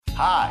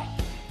Hi.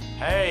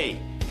 Hey,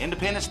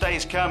 Independence Day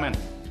is coming.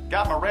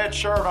 Got my red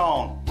shirt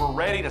on. We're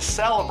ready to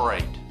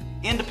celebrate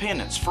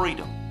independence,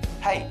 freedom.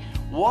 Hey,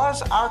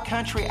 was our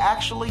country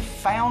actually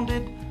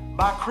founded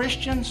by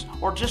Christians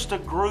or just a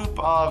group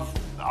of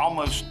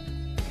almost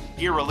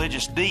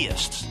irreligious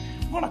deists?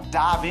 We're going to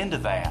dive into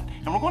that,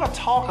 and we're going to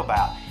talk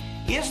about,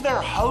 is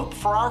there hope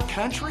for our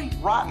country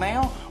right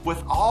now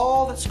with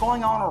all that's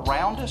going on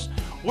around us?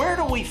 Where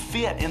do we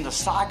fit in the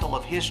cycle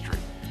of history?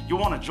 You'll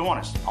want to join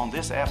us on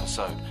this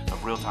episode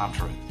of Real Time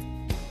Truth.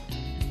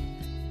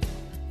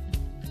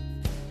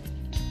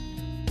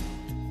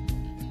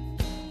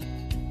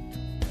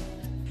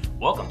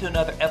 Welcome to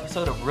another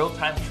episode of Real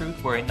Time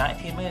Truth, where in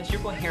 19 minutes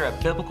you're going to hear a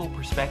biblical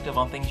perspective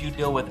on things you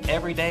deal with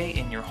every day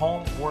in your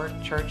home, work,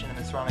 church, and in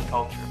the surrounding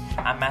culture.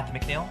 I'm Matthew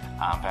McNeil.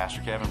 I'm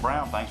Pastor Kevin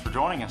Brown. Thanks for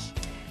joining us.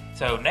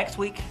 So next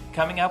week,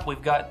 coming up,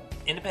 we've got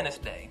Independence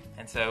Day.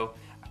 And so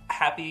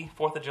happy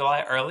 4th of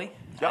July early.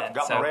 Yep,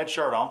 got my red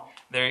shirt on.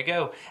 There you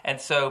go.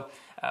 And so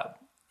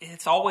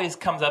it's always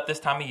comes up this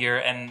time of year,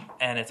 and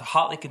it's a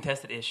hotly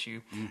contested issue.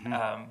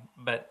 Mm-hmm.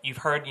 But you've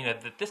heard,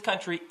 that this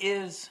country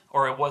is,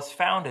 or it was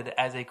founded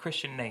as a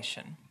Christian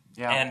nation.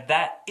 Yeah. And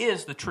that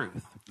is the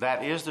truth.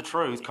 That is the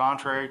truth,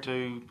 contrary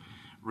to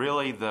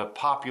really the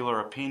popular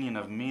opinion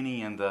of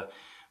many in the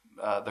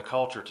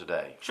culture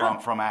today, sure.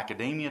 from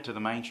academia to the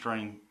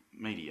mainstream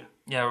media.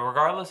 Yeah,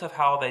 regardless of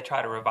how they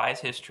try to revise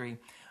history,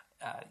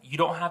 you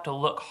don't have to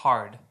look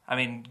hard. I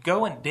mean,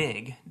 go and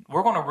dig.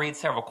 We're going to read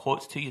several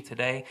quotes to you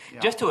today,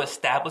 just to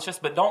establish this.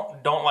 But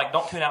don't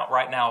tune out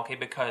right now, okay?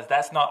 Because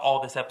that's not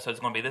all this episode is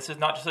going to be. This is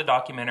not just a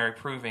documentary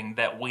proving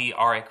that we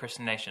are a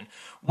Christian nation.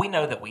 We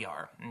know that we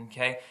are.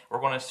 Okay,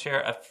 we're going to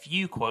share a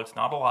few quotes,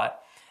 not a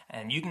lot,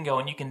 and you can go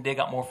and you can dig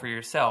up more for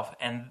yourself.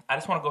 And I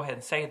just want to go ahead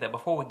and say that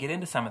before we get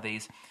into some of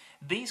these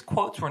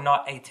quotes were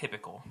not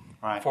atypical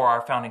for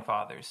our founding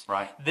fathers.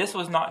 Right. These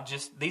were not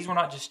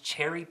just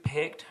cherry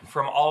picked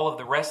from all of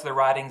the rest of the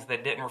writings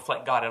that didn't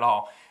reflect God at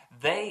all.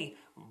 They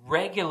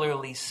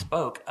regularly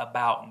spoke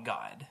about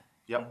God.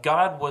 Yep.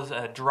 God was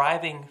a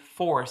driving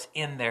force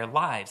in their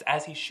lives,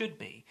 as he should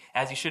be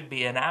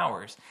in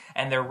ours.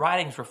 And their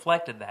writings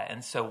reflected that.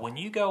 And so when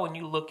you go and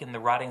you look in the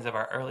writings of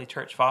our our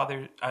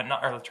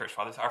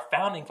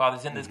founding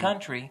fathers in this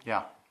country,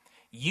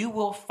 you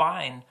will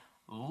find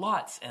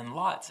lots and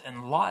lots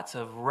and lots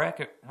of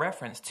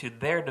reference to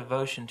their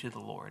devotion to the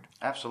Lord.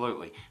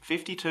 Absolutely.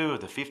 52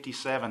 of the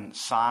 57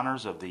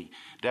 signers of the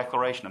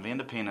Declaration of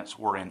Independence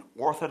were in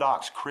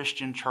Orthodox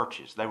Christian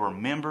churches. They were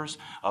members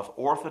of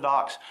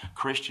Orthodox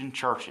Christian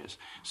churches.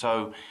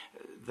 So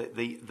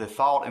the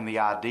thought and the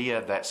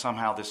idea that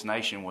somehow this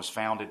nation was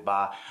founded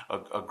by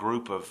a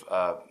group of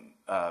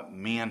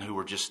men who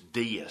were just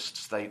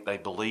deists. They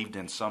believed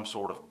in some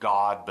sort of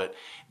God, but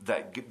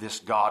that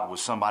this God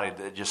was somebody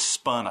that just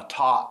spun a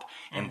top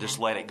and just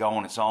let it go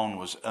on its own,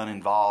 was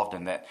uninvolved,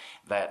 and that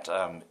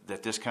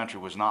this country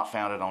was not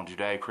founded on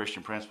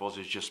Judeo-Christian principles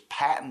is just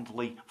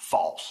patently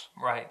false.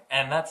 Right,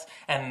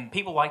 and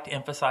people like to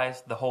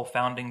emphasize the whole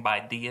founding by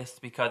deists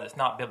because it's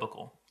not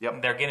biblical.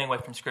 Yep. They're getting away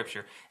from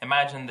Scripture.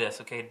 Imagine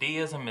this, okay?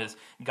 Deism is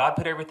God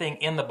put everything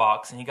in the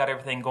box, and you got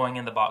everything going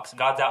in the box.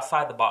 God's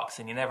outside the box,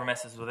 and he never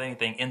messes with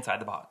anything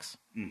inside the box.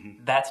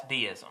 Mm-hmm. That's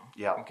deism.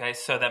 Yep. Okay,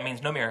 so that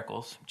means no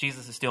miracles.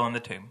 Jesus is still in the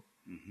tomb.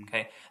 Mm-hmm.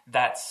 Okay,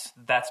 that's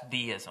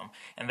deism,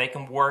 and they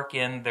can work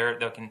in there.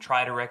 They can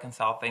try to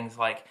reconcile things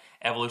like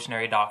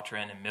evolutionary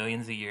doctrine and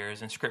millions of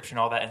years and Scripture and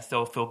all that, and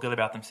still feel good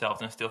about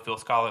themselves and still feel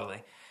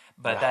scholarly.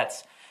 But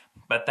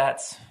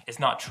it's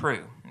not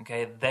true.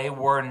 Okay, they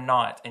were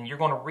not, and you're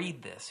going to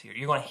read this here.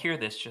 You're going to hear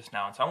this just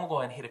now, and so I'm going to go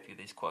ahead and hit a few of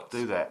these quotes.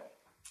 Do that.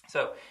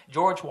 So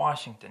George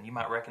Washington, you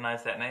might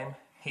recognize that name.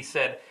 He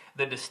said,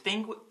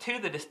 to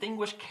the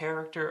distinguished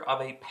character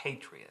of a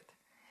patriot,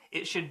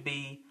 it should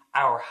be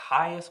our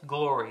highest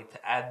glory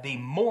to add the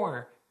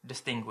more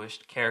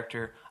distinguished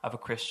character of a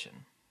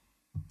Christian.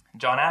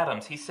 John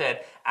Adams, he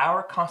said,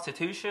 our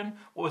Constitution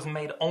was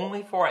made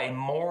only for a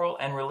moral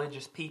and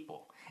religious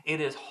people. It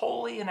is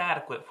wholly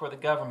inadequate for the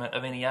government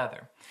of any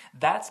other.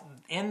 That's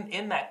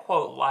in that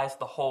quote lies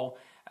the whole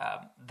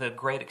the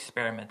great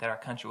experiment that our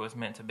country was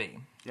meant to be.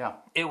 Yeah.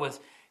 It was,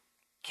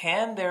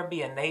 can there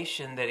be a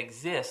nation that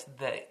exists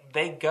that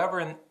they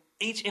govern,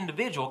 each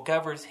individual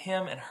governs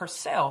him and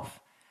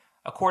herself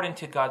according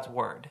to God's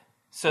word,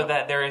 so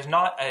that there is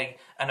not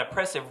an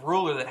oppressive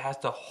ruler that has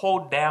to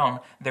hold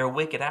down their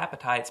wicked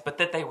appetites, but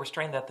that they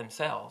restrain that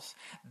themselves.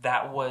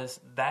 That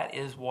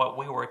is what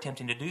we were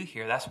attempting to do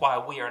here. That's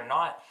why we are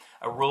not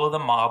a rule of the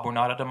mob. We're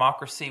not a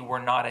democracy.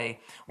 We're not a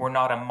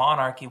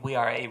monarchy. We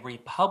are a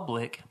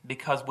republic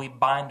because we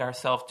bind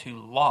ourselves to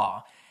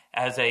law.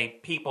 As a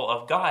people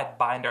of God,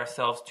 bind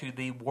ourselves to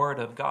the Word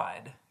of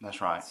God. That's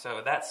right.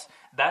 So that's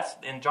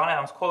in John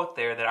Adams' quote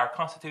there, that our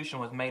Constitution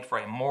was made for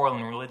a moral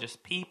and religious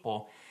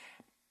people,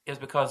 is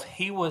because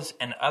he was,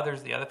 and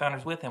others, the other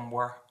founders with him,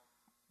 were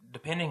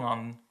depending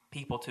on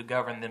people to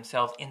govern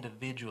themselves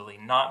individually,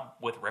 not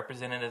with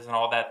representatives and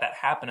all that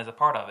happened as a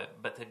part of it,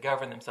 but to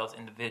govern themselves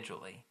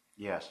individually.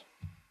 Yes.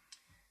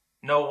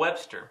 Noah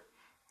Webster,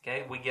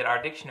 Okay, we get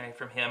our dictionary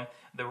from him.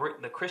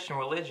 The Christian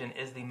religion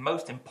is the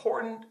most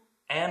important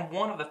and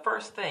one of the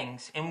first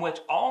things in which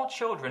all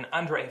children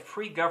under a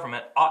free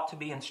government ought to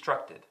be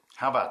instructed.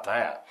 How about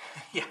that?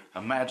 Yeah.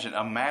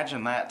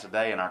 Imagine that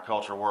today in our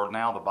culture world.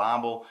 Now the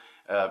Bible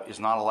is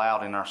not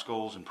allowed in our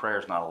schools and prayer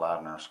is not allowed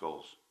in our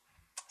schools.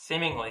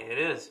 Seemingly it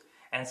is.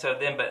 And so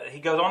then, but he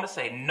goes on to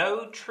say,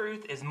 no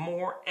truth is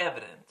more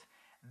evident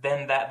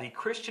than that the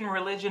Christian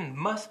religion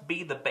must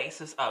be the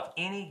basis of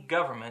any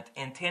government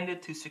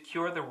intended to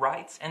secure the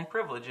rights and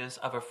privileges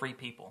of a free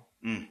people.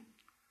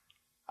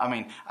 I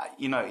mean,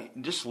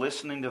 just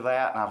listening to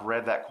that, and I've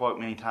read that quote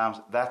many times,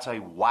 that's a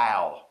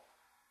wow.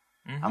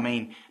 Mm-hmm. I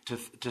mean,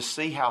 to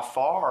see how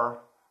far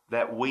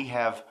that we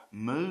have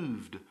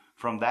moved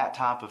from that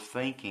type of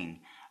thinking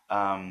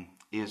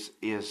is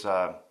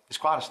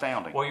quite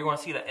astounding. Well, you're going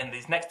to see that in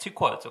these next two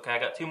quotes, okay? I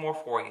got two more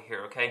for you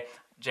here, okay?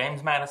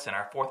 James Madison,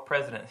 our fourth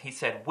president, he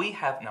said,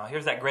 now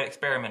here's that great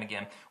experiment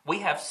again. We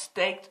have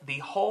staked the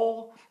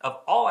whole of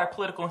all our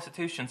political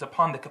institutions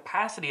upon the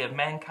capacity of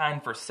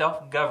mankind for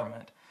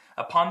self-government,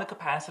 upon the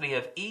capacity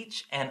of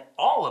each and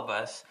all of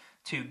us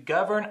to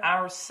govern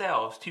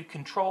ourselves, to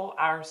control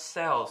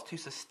ourselves, to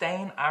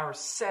sustain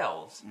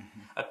ourselves,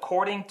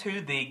 according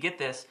to the, get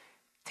this,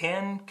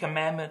 10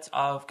 Commandments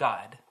of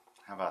God.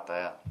 How about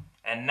that?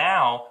 And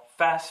now,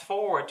 fast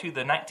forward to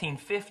the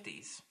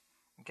 1950s.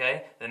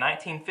 Okay, the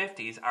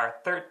 1950s, our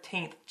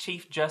 13th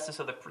Chief Justice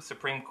of the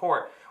Supreme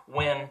Court,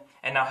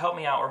 and now help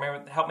me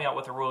out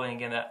with the ruling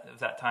again at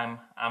that time.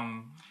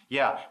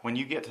 When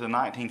you get to the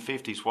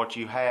 1950s, what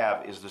you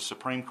have is the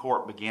Supreme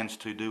Court begins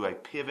to do a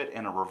pivot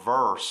and a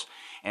reverse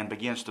and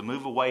begins to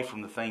move away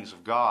from the things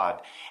of God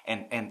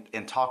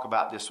and talk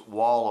about this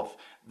wall of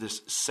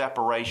this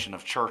separation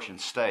of church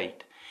and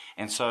state.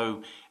 And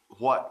so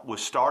what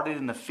was started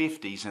in the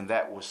 50s and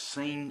that was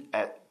seen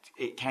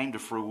it came to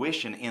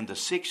fruition in the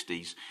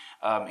 60s.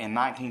 In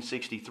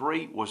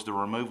 1963 was the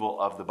removal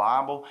of the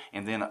Bible,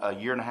 and then a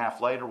year and a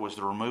half later was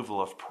the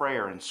removal of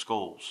prayer in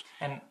schools.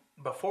 And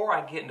before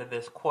I get into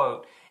this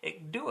quote,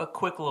 do a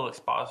quick little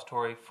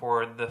expository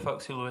for the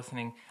folks who are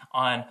listening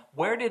on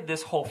where did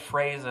this whole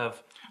phrase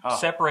of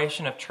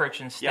separation of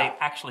church and state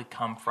actually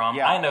come from?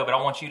 I know, but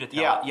I want you to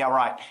tell it. Yeah,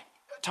 right.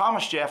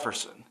 Thomas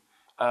Jefferson.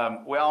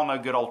 We all know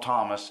good old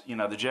Thomas.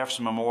 The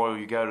Jefferson Memorial.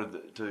 You go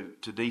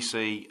to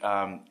D.C.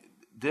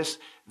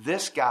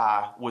 This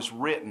guy was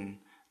written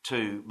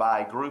to by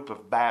a group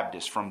of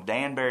Baptists from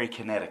Danbury,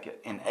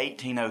 Connecticut in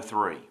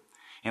 1803.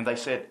 And they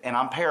said, and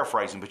I'm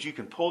paraphrasing, but you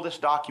can pull this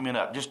document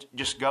up.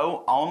 Just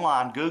go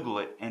online, Google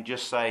it, and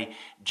just say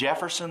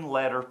Jefferson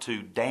letter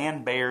to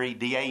Danbury,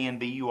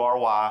 Danbury,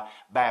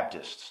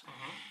 Baptists.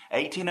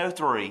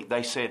 1803,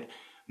 they said,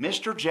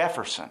 Mr.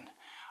 Jefferson,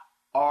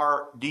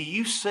 do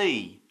you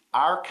see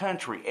our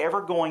country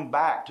ever going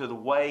back to the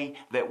way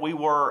that we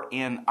were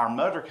in our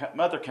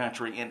mother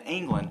country in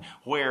England,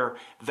 where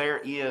there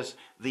is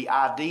the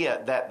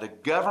idea that the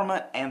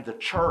government and the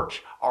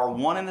church are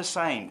one and the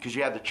same? Because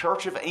you have the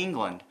Church of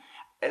England,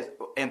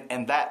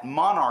 and that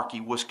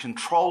monarchy was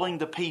controlling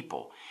the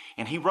people.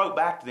 And he wrote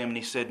back to them and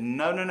he said,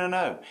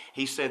 no.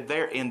 He said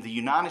there in the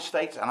United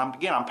States, and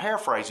I'm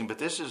paraphrasing, but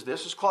this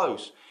is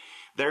close.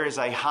 There is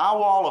a high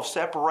wall of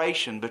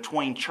separation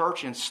between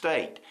church and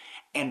state.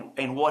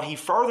 And what he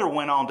further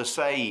went on to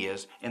say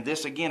is, and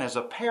this again is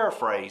a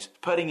paraphrase,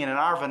 putting it in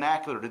our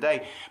vernacular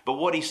today, but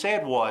what he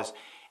said was,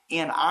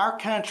 in our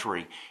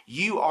country,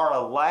 you are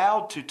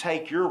allowed to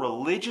take your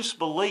religious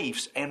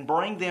beliefs and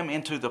bring them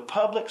into the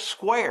public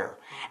square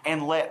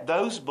and let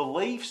those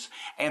beliefs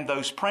and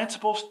those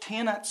principles,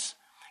 tenets,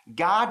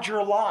 guide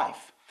your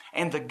life.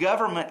 And the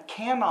government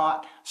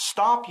cannot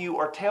stop you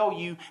or tell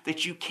you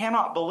that you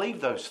cannot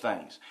believe those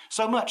things.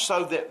 So much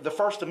so that the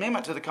First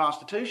Amendment to the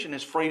Constitution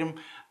is freedom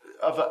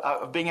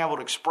of being able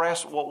to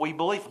express what we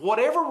believe,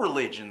 whatever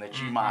religion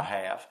that you might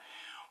have.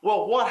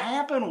 Well, what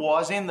happened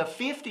was in the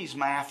 50s,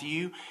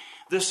 Matthew,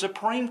 the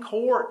Supreme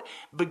Court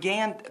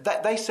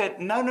they said,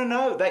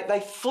 no. They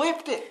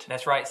flipped it.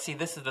 That's right. See,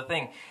 this is the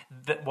thing.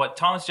 What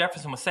Thomas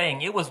Jefferson was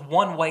saying, it was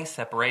one-way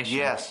separation.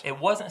 Yes. It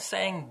wasn't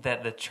saying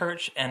that the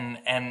church and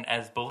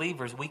as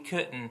believers, we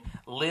couldn't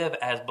live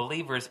as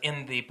believers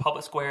in the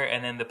public square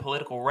and in the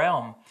political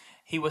realm.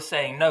 He was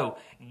saying, no,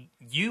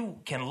 you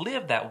can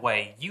live that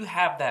way. You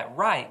have that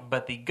right.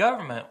 But the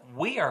government,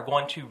 we are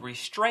going to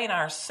restrain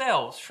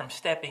ourselves from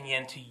stepping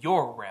into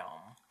your realm.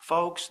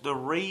 Folks, the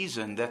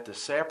reason that the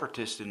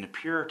separatists and the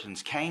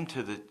Puritans came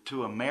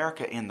to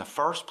America in the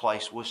first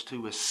place was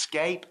to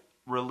escape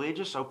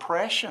religious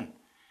oppression.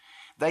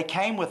 They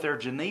came with their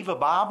Geneva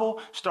Bible,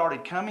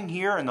 started coming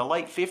here in the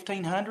late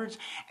 1500s,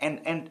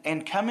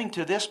 and coming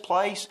to this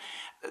place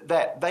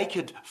that they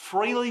could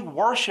freely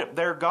worship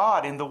their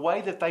God in the way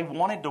that they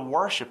wanted to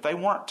worship. They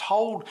weren't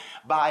told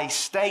by a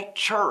state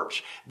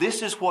church,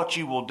 this is what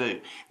you will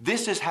do.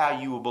 This is how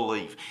you will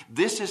believe.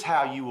 This is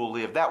how you will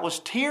live. That was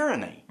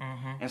tyranny.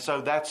 And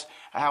so that's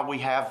how we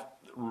have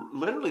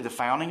literally the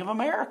founding of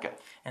America.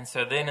 And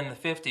so then in the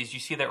 50s, you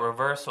see that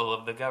reversal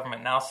of the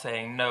government now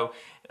saying, no,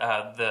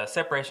 the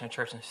separation of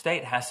church and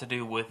state has to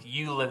do with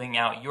you living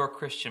out your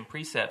Christian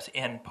precepts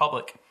in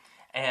public.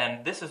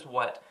 And this is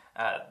what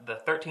the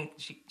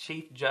 13th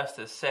Chief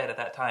Justice said at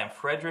that time,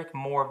 Frederick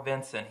Moore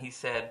Vinson. He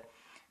said,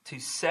 to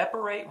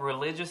separate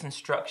religious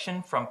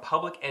instruction from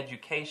public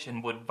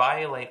education would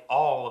violate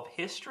all of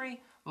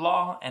history,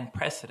 law, and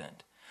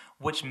precedent,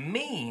 which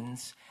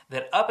means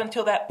that up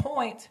until that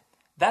point,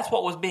 that's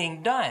what was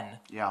being done.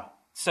 Yeah.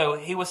 So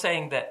he was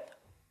saying that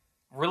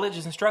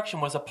religious instruction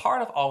was a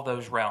part of all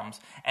those realms.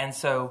 And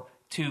so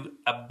to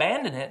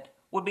abandon it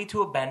would be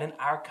to abandon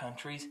our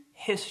country's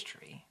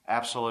history.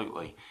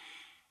 Absolutely.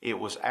 It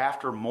was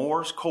after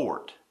Moore's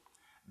court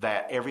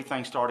that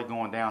everything started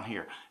going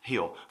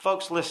downhill.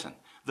 Folks, listen.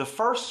 The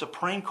first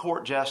Supreme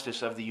Court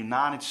Justice of the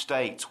United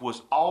States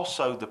was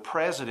also the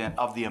president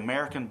of the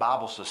American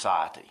Bible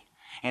Society.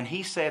 And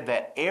he said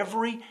that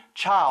every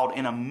child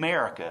in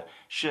America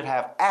should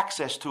have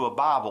access to a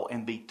Bible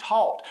and be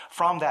taught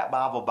from that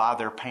Bible by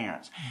their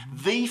parents.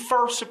 Mm-hmm. The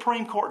first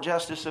Supreme Court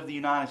Justice of the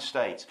United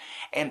States.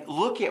 And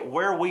look at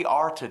where we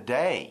are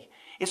today.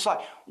 It's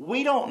like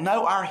we don't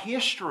know our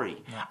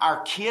history. Yeah.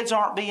 Our kids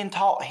aren't being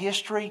taught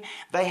history.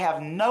 They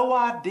have no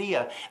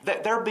idea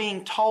that they're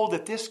being told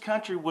that this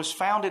country was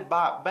founded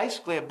by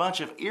basically a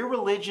bunch of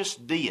irreligious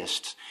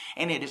deists.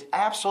 And it is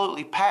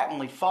absolutely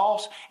patently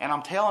false. And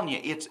I'm telling you,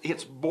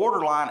 it's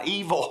borderline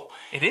evil.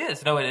 It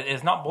is. No, it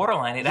is not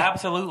borderline. It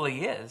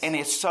absolutely is. And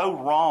it's so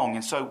wrong.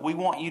 And so we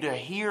want you to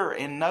hear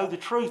and know the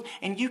truth.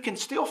 And you can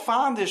still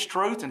find this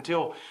truth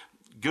until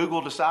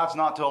Google decides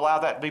not to allow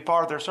that to be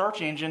part of their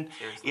search engine.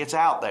 Seriously. It's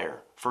out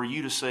there for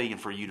you to see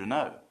and for you to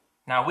know.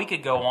 Now, we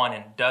could go on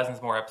in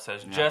dozens more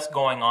episodes just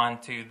going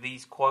on to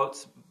these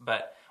quotes,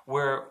 but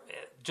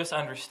just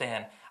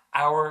understand,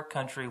 our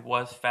country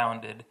was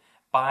founded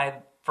by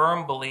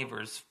firm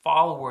believers,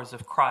 followers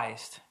of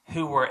Christ,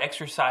 who were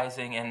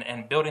exercising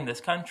and building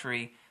this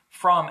country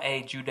from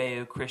a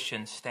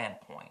Judeo-Christian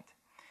standpoint.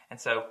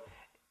 And so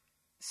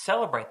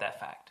celebrate that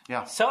fact.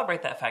 Yeah.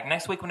 Celebrate that fact.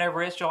 Next week,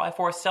 whenever it's July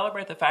 4th,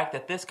 celebrate the fact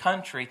that this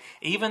country,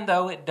 even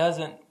though it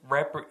doesn't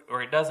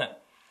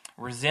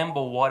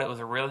resemble what it was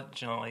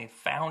originally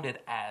founded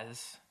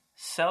as,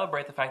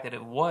 celebrate the fact that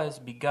it was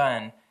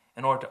begun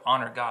in order to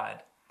honor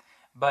God.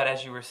 But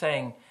as you were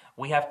saying,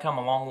 we have come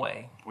a long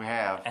way. We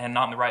have. And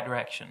not in the right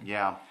direction.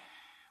 Yeah.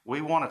 We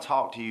want to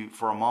talk to you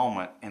for a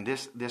moment, and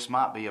this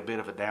might be a bit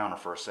of a downer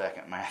for a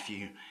second,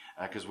 Matthew,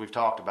 because we've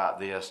talked about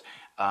this.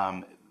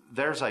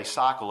 There's a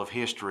cycle of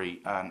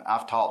history, and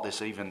I've taught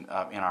this even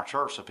in our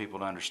church so people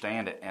to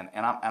understand it. And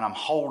I'm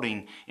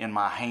holding in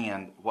my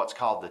hand what's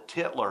called the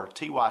Tytler,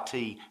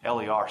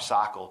 T-Y-T-L-E-R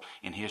cycle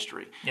in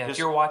history. Yeah, if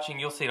you're watching,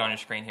 you'll see it on your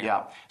screen here.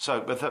 Yeah.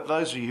 So, but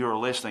those of you who are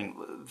listening,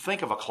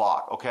 think of a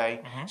clock,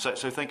 okay? Mm-hmm.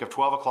 So think of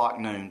 12 o'clock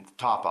noon,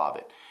 top of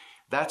it.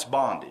 That's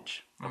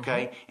bondage.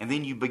 Okay, mm-hmm. And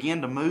then you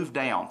begin to move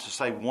down to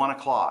say 1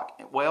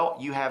 o'clock. Well,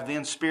 you have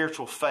then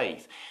spiritual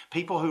faith.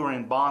 People who are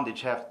in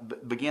bondage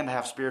begin to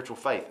have spiritual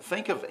faith.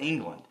 Think of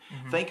England.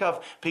 Mm-hmm. Think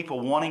of people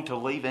wanting to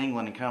leave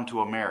England and come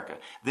to America.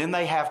 Then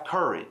they have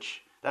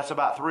courage. That's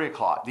about 3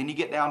 o'clock. Then you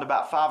get down to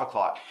about 5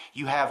 o'clock.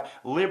 You have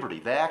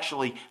liberty. They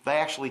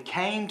actually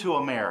came to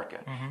America.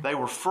 Mm-hmm. They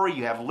were free.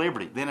 You have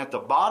liberty. Then at the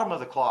bottom of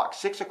the clock,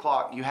 6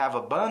 o'clock, you have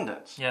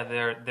abundance. Yeah,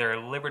 their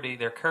liberty,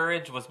 their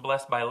courage was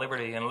blessed by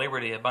liberty, and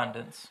liberty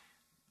abundance.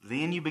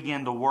 Then you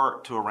begin to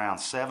work to around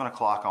 7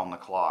 o'clock on the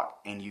clock,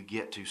 and you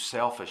get to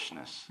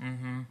selfishness.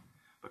 Mm-hmm.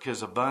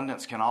 Because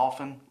abundance can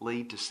often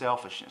lead to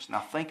selfishness.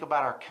 Now think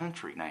about our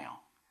country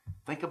now.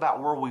 Think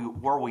about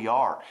where we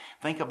are.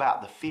 Think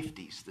about the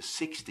 50s, the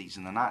 60s,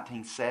 and the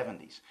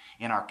 1970s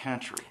in our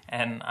country.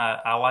 And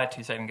I lied to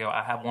you a second ago.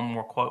 I have one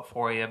more quote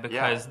for you,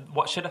 because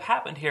what should have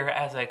happened here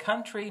as a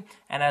country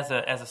and as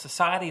a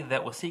society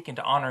that was seeking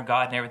to honor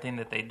God in everything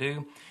that they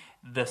do,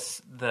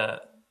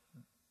 the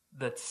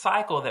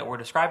cycle that we're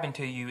describing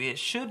to you, it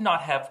should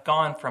not have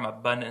gone from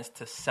abundance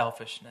to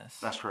selfishness.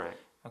 That's correct.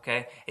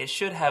 Okay? It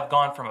should have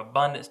gone from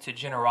abundance to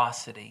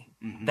generosity.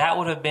 Mm-hmm. That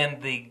would have been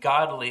the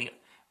godly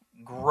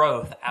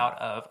growth out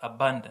of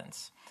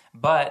abundance.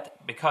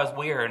 But because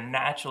we are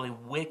naturally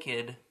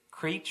wicked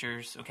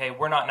creatures, okay,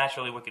 we're not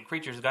naturally wicked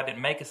creatures. God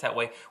didn't make us that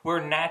way. We're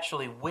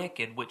naturally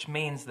wicked, which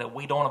means that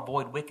we don't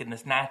avoid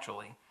wickedness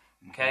naturally.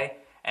 Okay?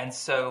 Mm-hmm. And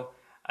so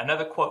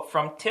another quote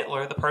from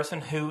Tytler, the person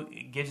who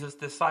gives us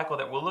this cycle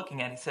that we're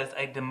looking at, he says,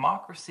 a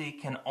democracy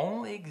can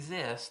only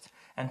exist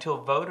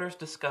until voters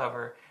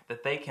discover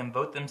that they can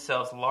vote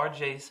themselves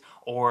largesse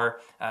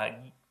or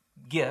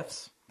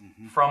gifts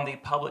mm-hmm. from the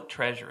public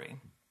treasury.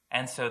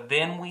 And so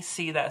then we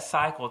see that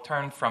cycle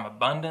turn from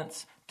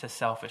abundance to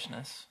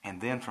selfishness. And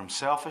then from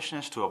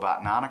selfishness to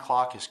about 9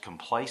 o'clock is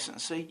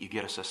complacency. You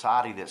get a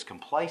society that's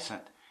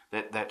complacent,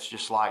 that's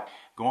just like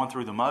going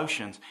through the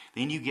motions.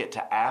 Then you get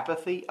to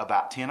apathy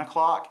about 10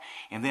 o'clock.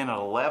 And then at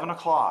 11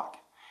 o'clock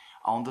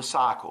on the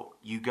cycle,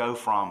 you go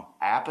from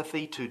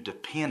apathy to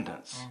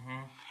dependence. Mm-hmm.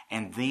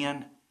 And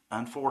then,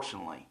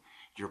 unfortunately,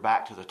 you're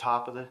back to the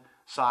top of the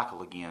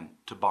cycle again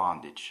to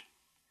bondage.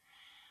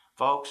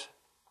 Folks,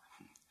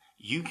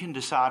 You can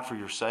decide for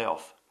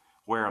yourself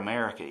where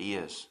America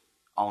is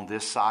on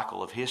this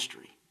cycle of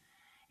history.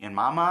 In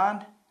my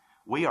mind,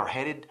 we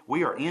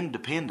are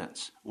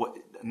independence.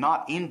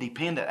 Not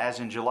independent as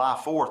in July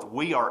 4th.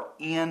 We are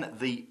in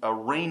the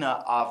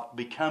arena of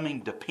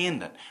becoming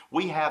dependent.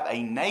 We have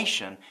a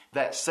nation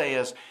that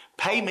says,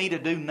 pay me to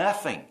do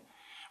nothing.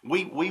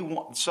 We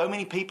want, so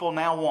many people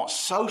now want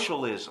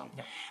socialism.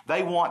 Yep.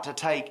 They want to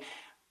take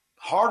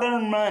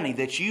hard-earned money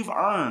that you've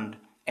earned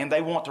and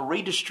they want to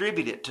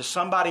redistribute it to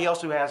somebody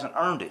else who hasn't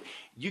earned it.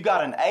 You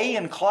got an A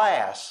in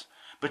class,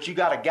 but you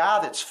got a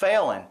guy that's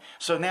failing.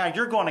 So now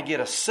you're going to get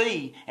a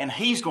C and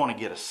he's going to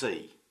get a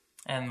C.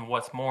 And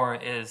what's more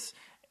is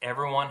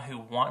everyone who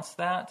wants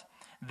that,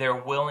 they're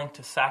willing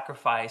to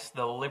sacrifice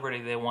the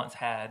liberty they once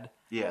had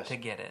to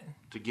get it.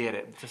 To get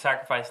it. To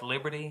sacrifice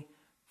liberty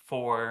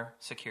for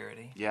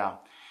security. Yeah.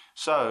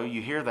 So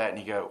you hear that and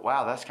you go,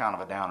 wow, that's kind of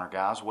a downer,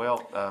 guys.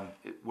 Well,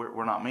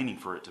 we're not meaning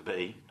for it to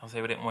be. I'll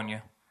say we didn't warn you.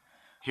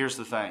 Here's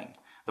the thing.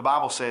 The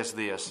Bible says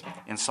this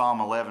in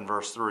Psalm 11,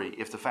 verse 3.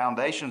 If the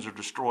foundations are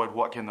destroyed,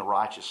 what can the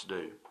righteous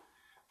do?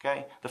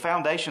 Okay? The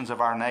foundations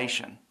of our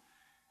nation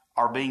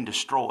are being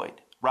destroyed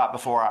right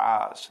before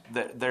our eyes.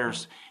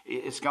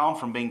 It's gone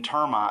from being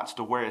termites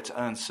to where it's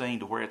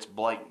unseen, to where it's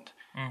blatant.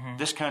 Mm-hmm.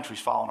 This country's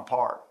falling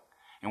apart.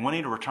 And we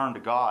need to return to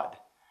God.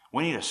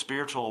 We need a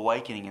spiritual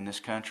awakening in this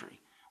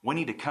country. We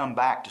need to come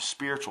back to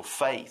spiritual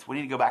faith. We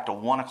need to go back to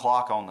 1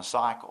 o'clock on the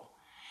cycle.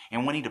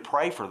 And we need to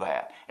pray for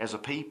that as a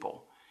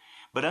people.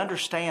 But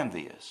understand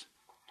this.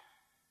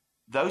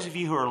 Those of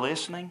you who are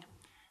listening,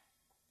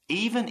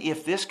 even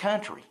if this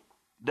country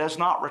does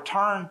not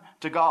return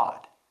to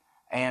God,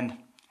 and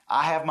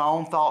I have my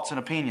own thoughts and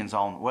opinions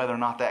on whether or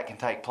not that can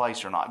take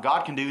place or not.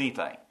 God can do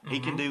anything. He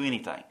can do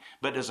anything.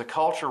 But does a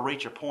culture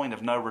reach a point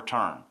of no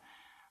return?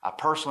 I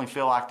personally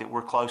feel like that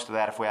we're close to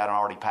that if we hadn't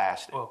already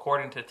passed it. Well,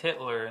 according to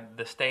Titler,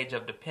 the stage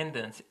of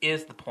dependence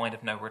is the point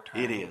of no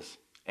return. It is.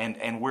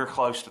 And we're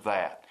close to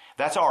that.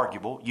 That's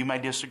arguable. You may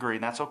disagree,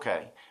 and that's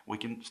okay. We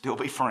can still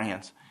be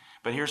friends.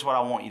 But here's what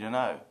I want you to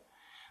know.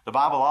 The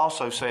Bible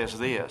also says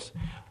this.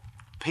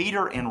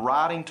 Peter, in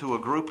writing to a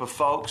group of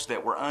folks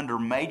that were under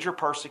major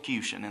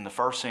persecution in the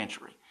first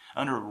century,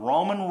 under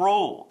Roman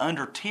rule,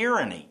 under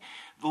tyranny,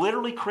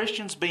 literally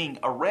Christians being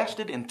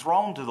arrested and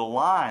thrown to the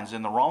lions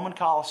in the Roman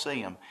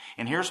Colosseum.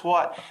 And here's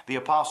what the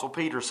Apostle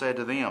Peter said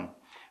to them.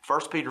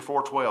 1 Peter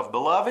 4:12,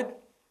 Beloved,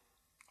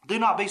 do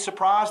not be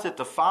surprised at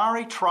the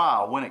fiery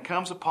trial when it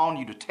comes upon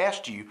you to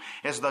test you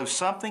as though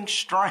something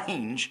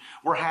strange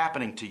were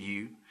happening to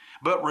you.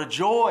 But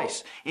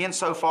rejoice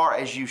insofar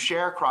as you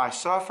share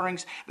Christ's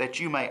sufferings, that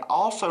you may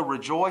also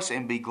rejoice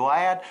and be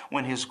glad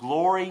when His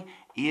glory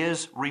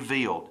is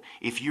revealed.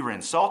 If you are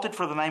insulted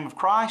for the name of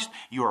Christ,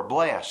 you are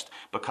blessed,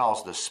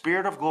 because the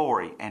Spirit of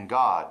glory and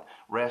God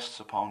rests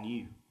upon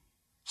you.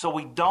 So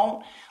we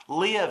don't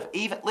live,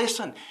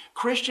 listen,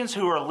 Christians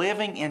who are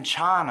living in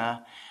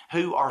China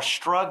who are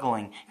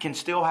struggling can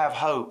still have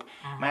hope.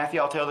 Mm-hmm.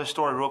 Matthew, I'll tell this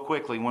story real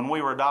quickly. When we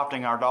were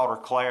adopting our daughter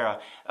Clara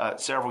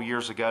several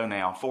years ago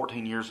now,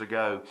 14 years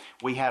ago,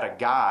 we had a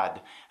guide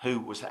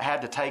who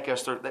had to take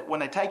us through. When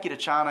they take you to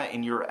China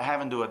and you're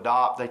having to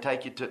adopt, they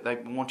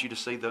want you to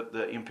see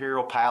the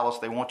Imperial Palace.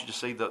 They want you to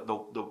see the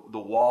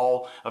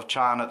Wall of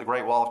China, the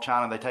Great Wall of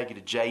China. They take you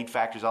to jade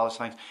factories, all those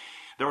things.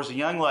 There was a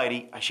young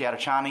lady. She had a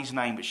Chinese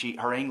name, but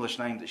her English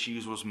name that she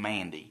used was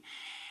Mandy.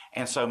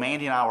 And so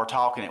Mandy and I were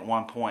talking at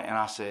one point, and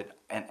I said,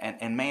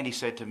 and Mandy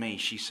said to me,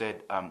 she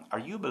said, are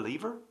you a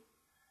believer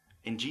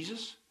in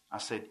Jesus? I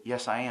said,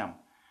 yes, I am.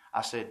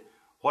 I said,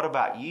 what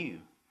about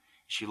you?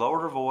 She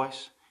lowered her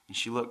voice, and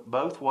she looked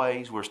both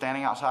ways. We were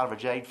standing outside of a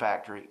jade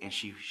factory, and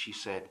she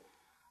said,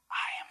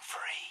 I am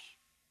free.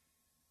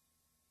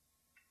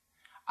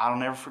 I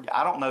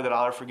don't know that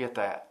I'll ever forget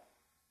that.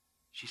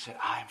 She said,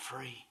 I am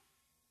free.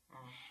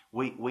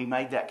 We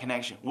made that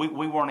connection. We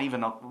weren't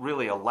even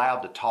really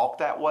allowed to talk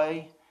that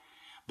way.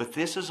 But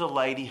this is a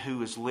lady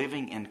who is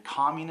living in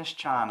communist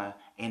China,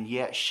 and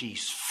yet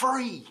she's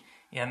free.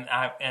 And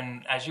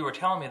as you were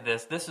telling me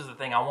this is the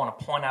thing I want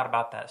to point out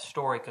about that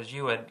story, because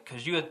you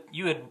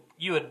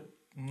had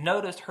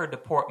noticed her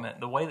deportment,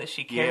 the way that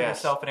she carried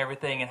herself and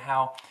everything,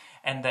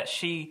 and that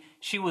she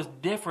was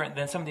different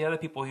than some of the other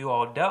people you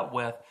all dealt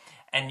with.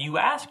 And you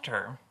asked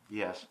her,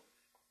 yes,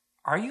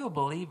 are you a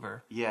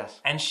believer? Yes.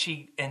 And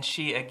she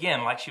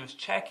again, like she was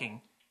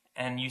checking,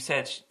 and you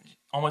said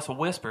almost a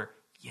whisper,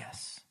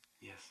 yes.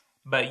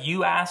 But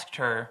you asked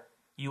her,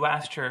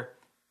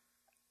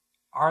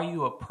 are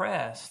you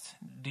oppressed?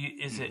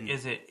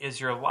 Is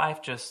your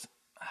life just?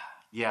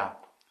 Yeah.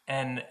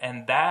 And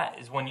that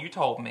is when you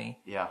told me.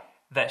 Yeah.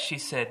 That she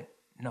said,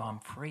 no, I'm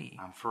free.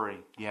 I'm free.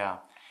 Yeah.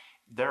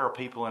 There are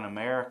people in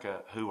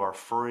America who are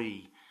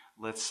free,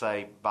 let's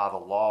say by the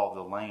law of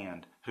the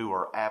land, who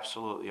are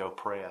absolutely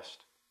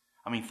oppressed.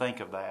 I mean,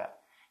 think of that.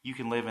 You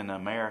can live in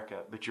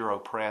America, but you're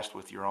oppressed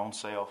with your own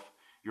self.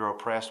 You're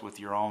oppressed with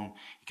your own,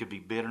 it could be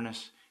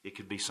bitterness. It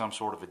could be some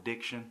sort of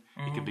addiction.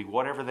 Mm-hmm. It could be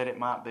whatever that it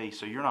might be.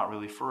 So you're not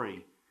really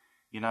free.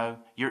 You know,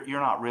 you're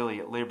not really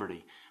at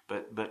liberty.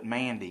 But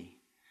Mandy,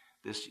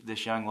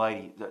 this young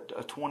lady,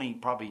 a 20,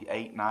 probably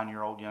 8,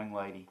 9-year-old young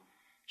lady.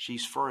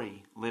 She's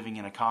free, living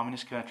in a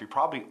communist country.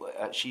 Probably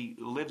she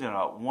lived in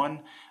a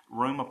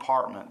one-room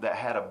apartment that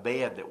had a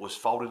bed that was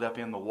folded up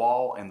in the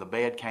wall, and the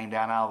bed came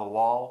down out of the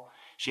wall.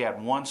 She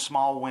had one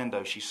small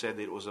window. She said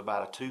that it was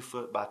about a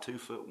 2-foot by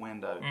 2-foot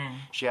window.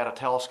 She had a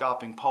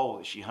telescoping pole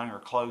that she hung her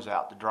clothes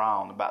out to dry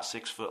on, about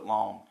 6 foot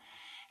long.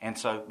 And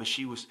so, but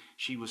she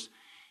was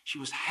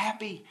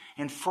happy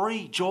and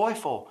free,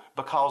 joyful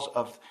because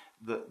of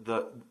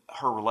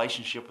her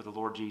relationship with the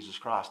Lord Jesus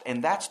Christ.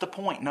 And that's the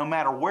point. No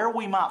matter where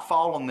we might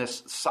fall in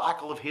this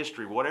cycle of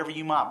history, whatever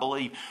you might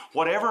believe,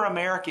 whatever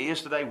America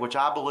is today, which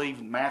I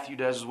believe Matthew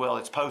does as well,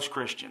 it's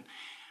post-Christian.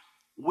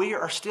 We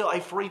are still a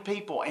free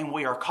people, and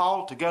we are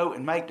called to go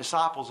and make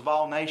disciples of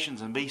all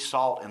nations and be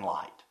salt and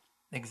light.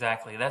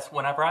 Exactly. That's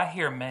whenever I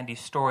hear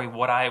Mandy's story,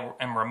 what I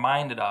am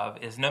reminded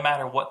of is no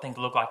matter what things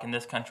look like in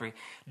this country,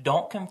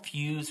 don't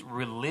confuse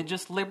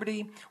religious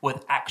liberty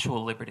with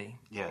actual liberty.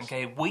 Yes.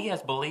 Okay. We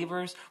as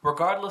believers,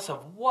 regardless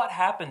of what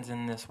happens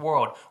in this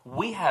world,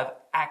 we have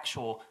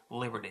actual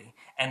liberty.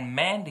 And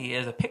Mandy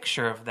is a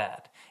picture of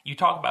that. You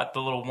talk about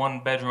the little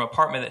 1-bedroom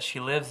apartment that she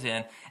lives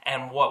in,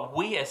 and what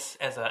we as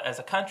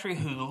a country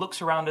who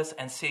looks around us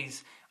and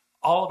sees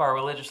all of our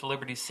religious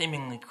liberties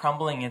seemingly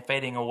crumbling and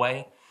fading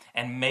away,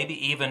 and maybe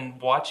even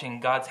watching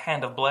God's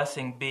hand of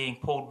blessing being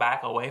pulled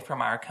back away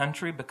from our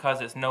country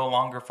because it's no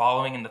longer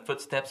following in the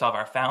footsteps of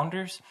our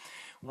founders,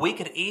 we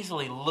could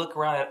easily look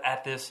around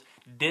at this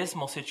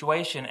dismal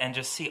situation and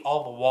just see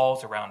all the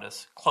walls around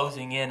us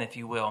closing in, if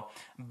you will.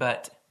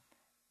 But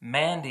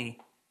Mandy,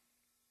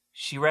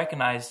 she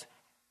recognized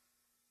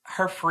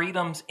her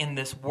freedoms in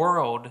this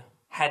world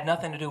had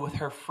nothing to do with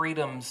her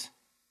freedoms,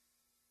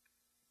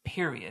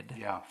 period.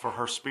 Yeah, for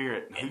her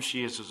spirit and who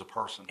she is as a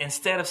person.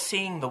 Instead of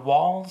seeing the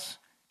walls,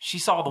 she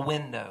saw the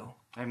window.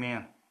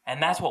 Amen.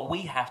 And that's what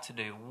we have to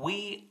do.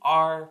 We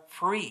are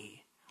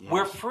free. Yes.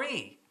 We're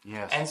free.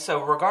 Yes. And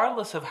so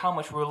regardless of how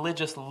much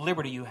religious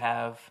liberty you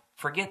have,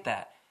 forget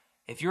that.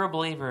 If you're a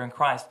believer in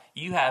Christ,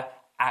 you have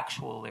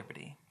actual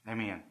liberty.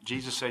 Amen.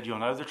 Jesus said you'll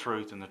know the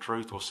truth, and the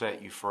truth will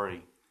set you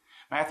free.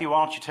 Matthew,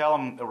 why don't you tell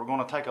them that we're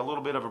going to take a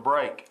little bit of a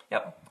break?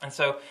 Yep. And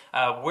so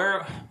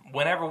when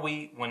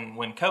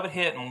COVID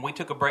hit and we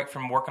took a break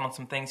from working on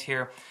some things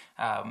here,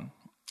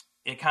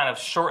 it kind of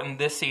shortened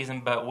this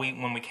season. But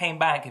when we came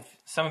back, if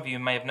some of you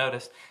may have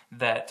noticed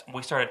that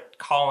we started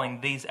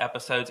calling these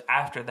episodes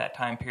after that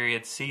time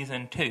period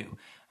Season 2.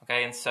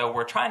 Okay, and so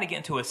we're trying to get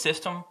into a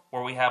system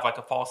where we have like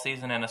a fall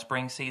season and a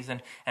spring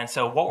season. And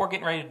so what we're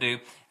getting ready to do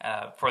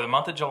for the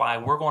month of July,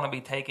 we're going to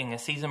be taking a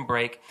season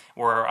break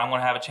where I'm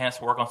going to have a chance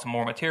to work on some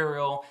more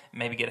material,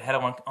 maybe get ahead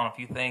on a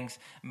few things.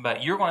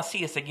 But you're going to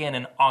see us again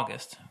in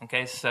August.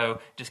 Okay, so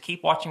just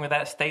keep watching with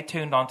that. Stay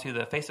tuned onto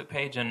the Facebook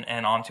page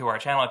and onto our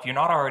channel. If you're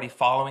not already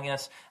following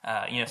us,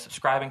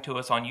 subscribing to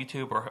us on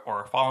YouTube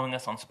or following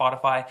us on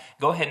Spotify,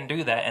 go ahead and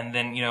do that. And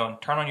then,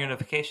 turn on your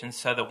notifications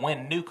so that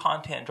when new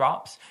content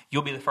drops,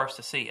 you'll be the first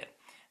to see it.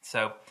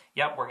 So,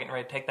 we're getting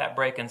ready to take that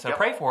break, and so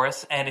pray for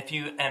us. And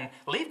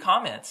leave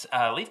comments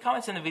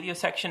in the video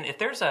section. If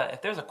there's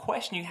a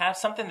question you have,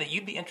 something that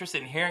you'd be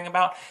interested in hearing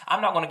about,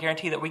 I'm not going to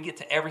guarantee that we get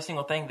to every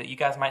single thing that you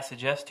guys might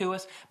suggest to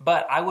us,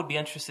 but I would be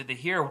interested to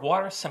hear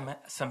what are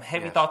some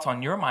heavy thoughts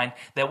on your mind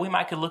that we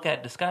might could look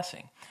at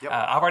discussing. Yep.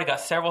 I've already got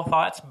several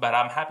thoughts, but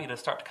I'm happy to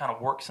start to kind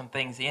of work some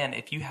things in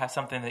if you have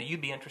something that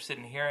you'd be interested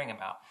in hearing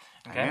about.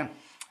 Okay. Amen.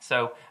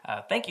 So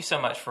thank you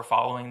so much for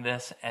following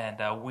this,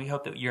 and we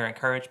hope that you're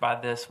encouraged by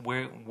this.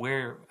 We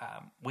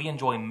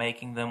enjoy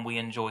making them. We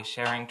enjoy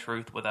sharing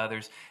truth with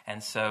others,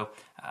 and so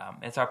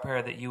it's our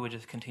prayer that you would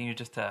just continue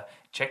just to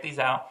check these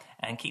out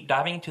and keep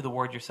diving into the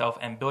Word yourself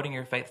and building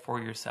your faith for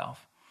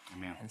yourself.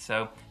 Amen. And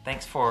so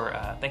thanks for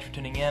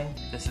tuning in.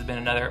 This has been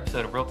another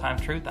episode of Real Time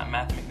Truth. I'm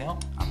Matthew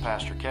McNeil. I'm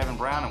Pastor Kevin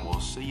Brown, and we'll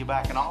see you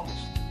back in August.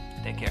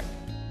 Take care.